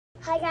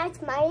Hi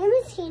guys, my name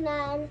is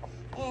Kenan,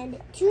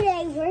 and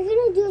today we're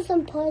gonna do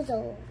some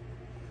puzzle.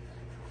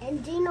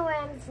 And do you know where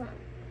I'm from?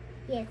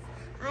 Yes,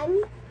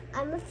 I'm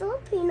a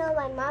Filipino.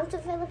 My mom's a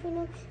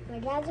Filipino. My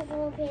dad's a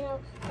Filipino.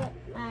 But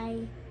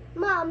my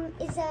mom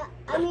is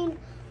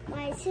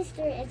my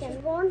sister is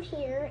born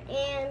here.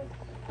 And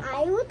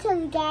I will tell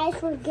you guys,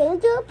 we're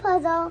gonna do a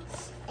puzzle,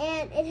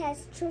 and it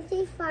has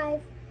 25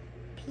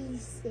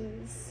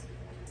 pieces.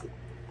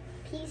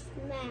 Piece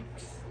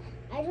max.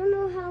 I don't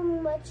know how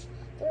much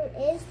there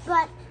is,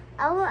 but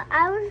I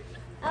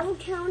will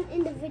count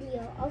in the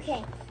video.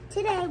 Okay,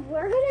 today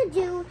we're gonna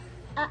do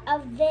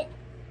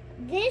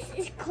this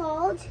is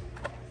called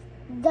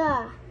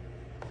the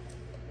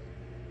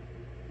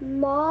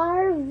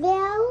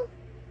Marvel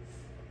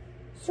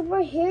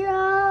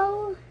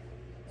Superhero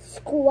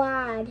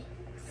Squad.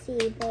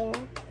 See there.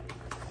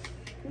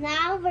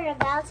 Now we're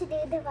about to do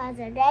the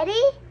puzzle.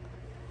 Ready?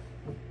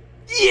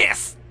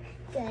 Yes!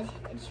 Good.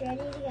 It's ready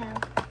to go.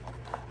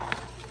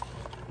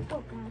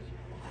 Oh God.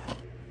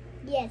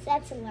 Yes,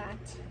 that's a lot.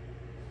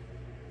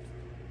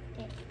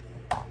 Okay.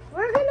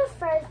 We're gonna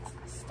first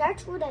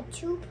start with a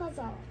 2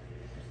 puzzle.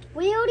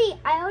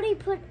 I already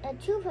put a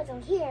 2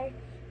 puzzle here,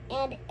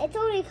 and it's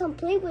already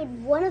complete with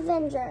 1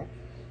 Avenger.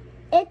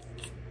 It's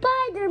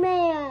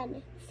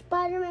Spider-Man.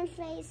 Spider-Man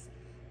face.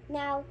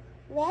 Now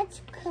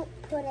let's put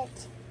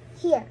it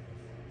here.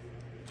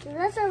 So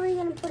that's why we're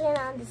gonna put it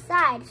on the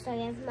side so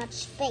you have much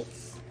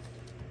space.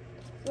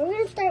 We're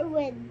going to start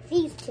with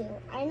these 2.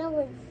 I know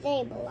where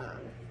they belong.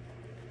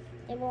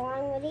 They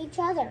belong with each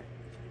other.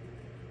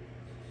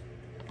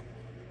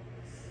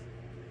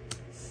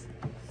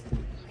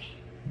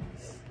 Okay.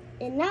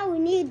 And now we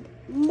need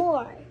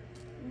more.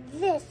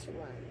 This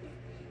one.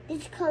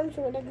 This comes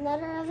with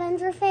another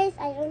Avenger face.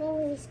 I don't know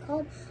what he's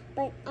called,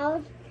 but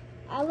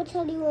I will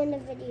tell you in the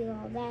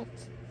video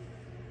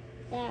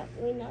that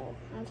we know.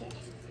 Okay.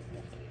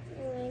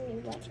 And we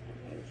need which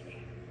Avenger.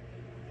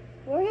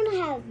 We're going to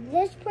have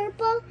this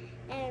purple,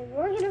 and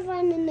we're going to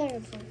find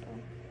another purple.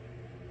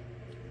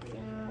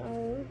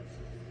 Now,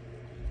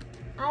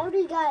 I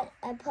already got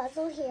a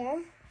puzzle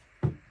here.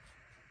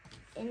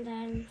 And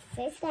then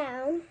face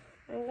down,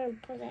 I'm going to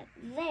put it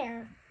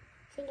there.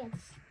 I think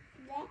it's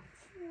that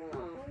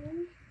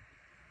long.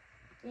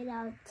 And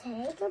I'll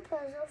take a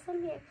puzzle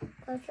from here,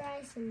 close your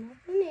eyes and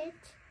open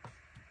it.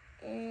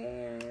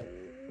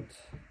 And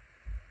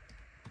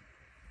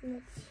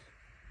let's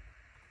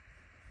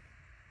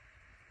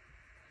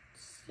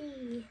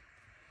see.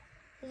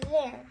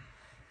 There.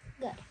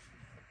 Good.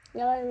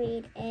 Now I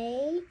read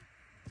A.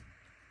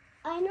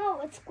 I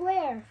know, it's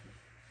square.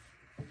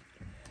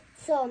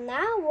 So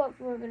now what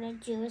we're going to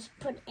do is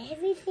put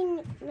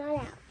everything not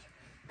out.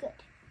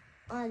 Good.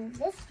 On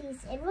this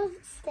piece, it will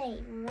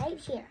stay right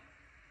here.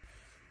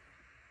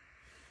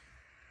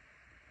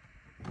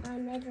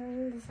 I'm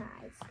measuring the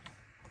size.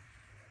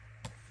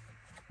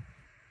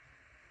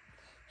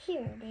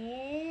 Here it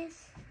is.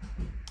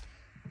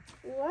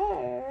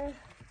 Where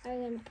are you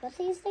going to put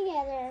these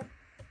together?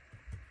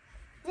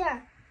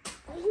 There.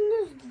 We can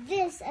use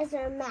this as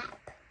our map.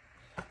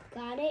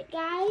 Got it,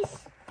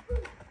 guys?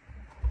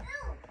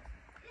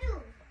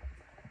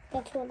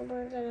 That's what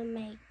we're going to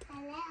make.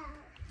 Hello.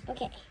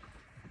 Okay.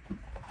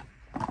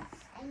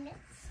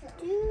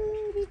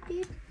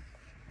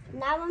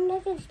 Now I'm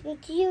not going to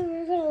speak to you.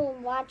 You're going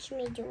to watch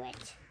me do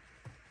it.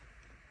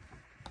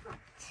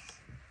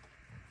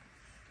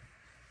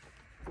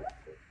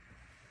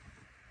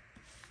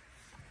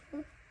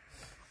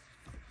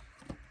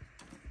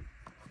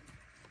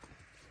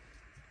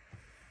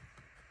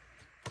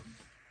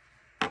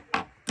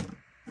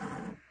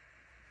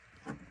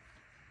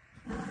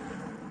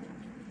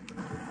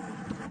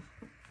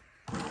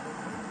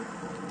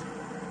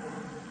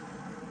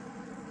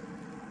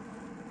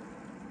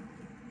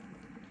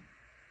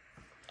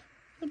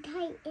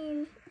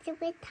 Tighten. It's a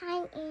bit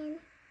tighten.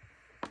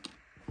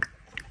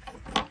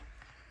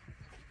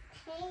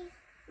 Hey,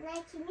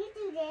 now can you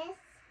do this?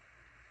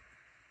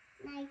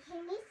 Now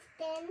can you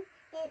spin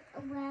it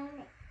around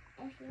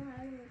if you want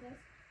to do this?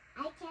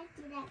 I can't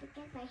do that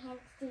because my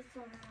hands too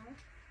small.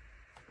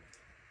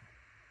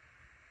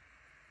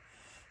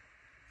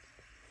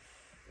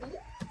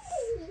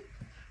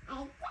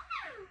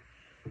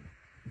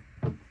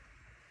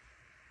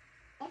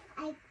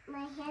 If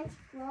my hands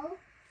grow,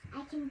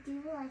 I can do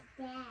like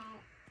that.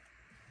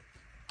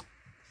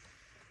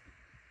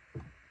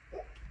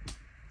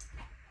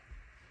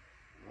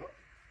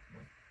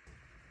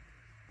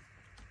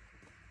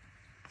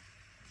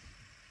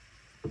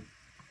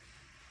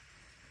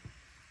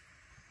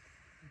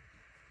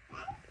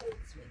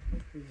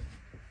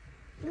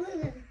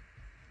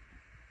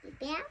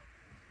 Yeah.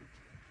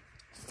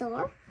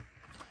 So,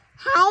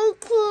 hi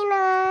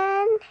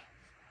Kenan.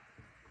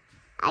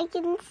 I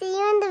can see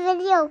you in the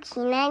video,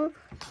 Kenan.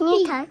 Can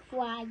you talk? Be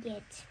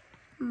quiet.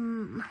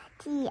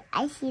 See,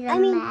 I see the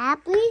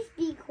map. Please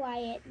be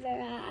quiet,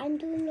 Vera. I'm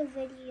doing a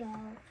video.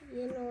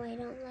 You know I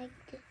don't like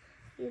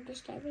you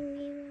disturbing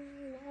me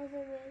when I have a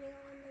video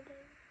on the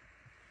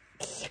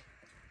day.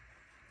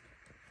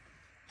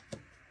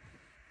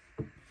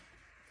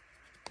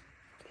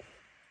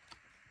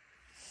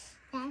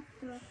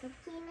 Mr.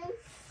 Keenan.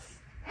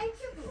 And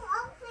to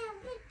open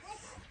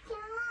because I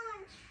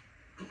can't.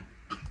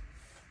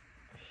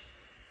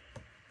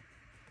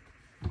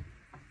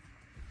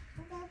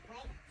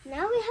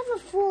 Now we have a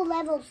full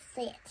level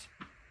set.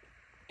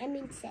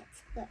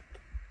 Look.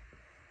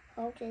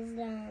 Hulk is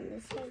done.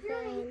 This is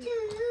done.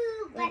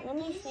 Wait, let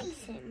me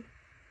fix him.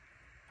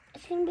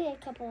 It's gonna be a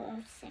couple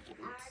of seconds.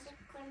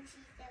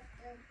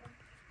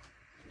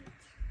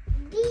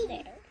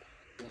 There.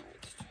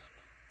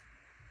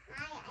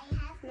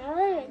 Now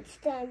that it's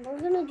done, we're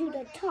gonna do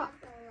the top.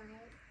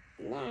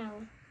 Now,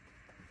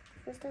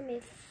 first let me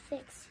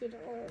fix it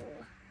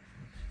all.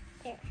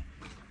 There.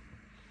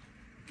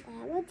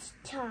 Now it's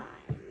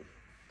time.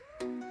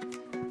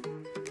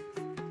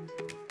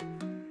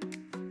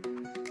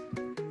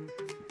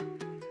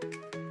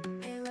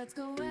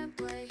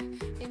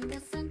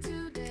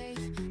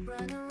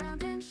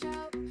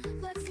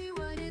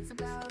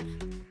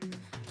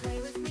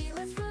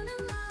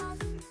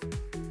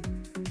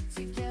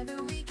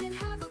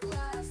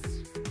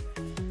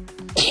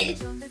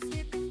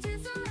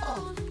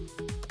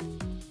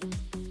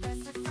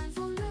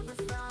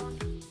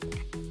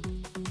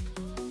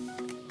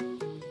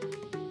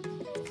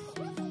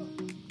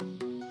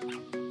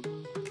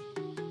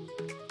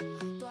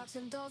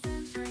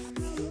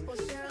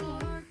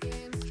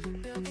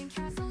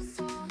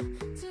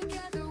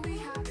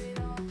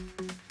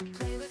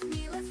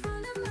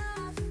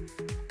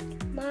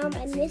 Mom,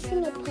 I'm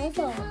missing a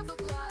puzzle.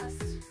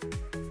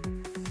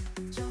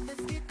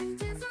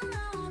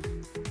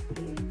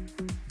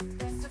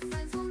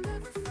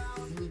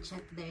 Can you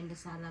check there in the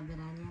sala,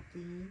 Verania,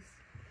 please?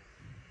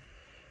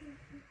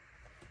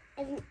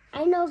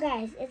 I know,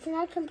 guys, it's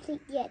not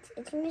complete yet.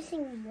 It's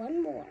missing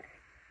one more.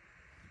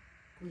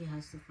 Kuya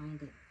has to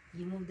find it.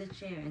 You move the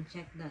chair and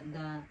check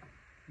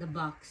the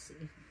box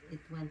if it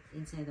went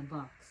inside the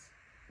box.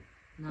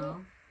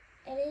 No?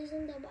 It is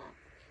in the box.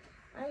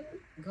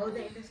 Go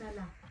there in the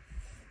sala.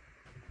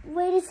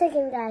 Wait a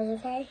second, guys,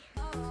 okay?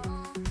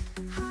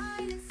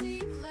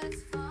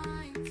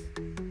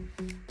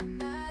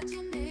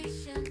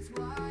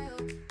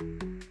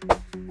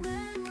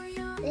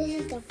 This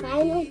is the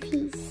final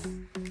piece.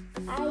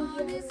 Are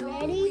you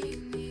ready?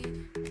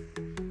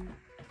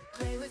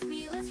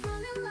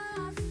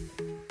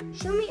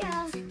 Show me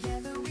thumbs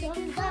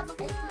up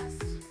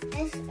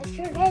if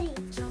you're ready.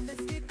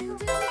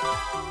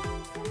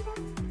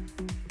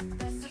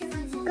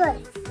 Good.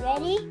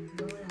 Ready?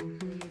 Go lang.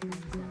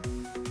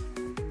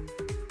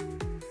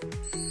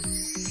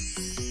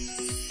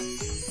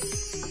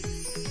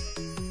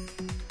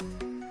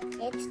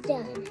 It's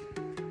done.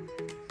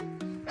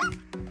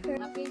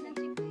 Happy na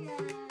si Kuya.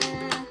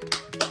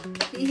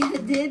 You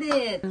did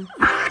it. This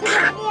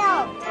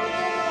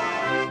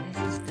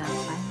is the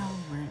final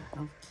work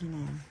of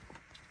Keenan.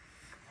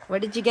 Where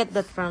did you get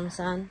that from,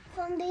 son?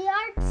 From the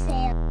yard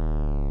sale.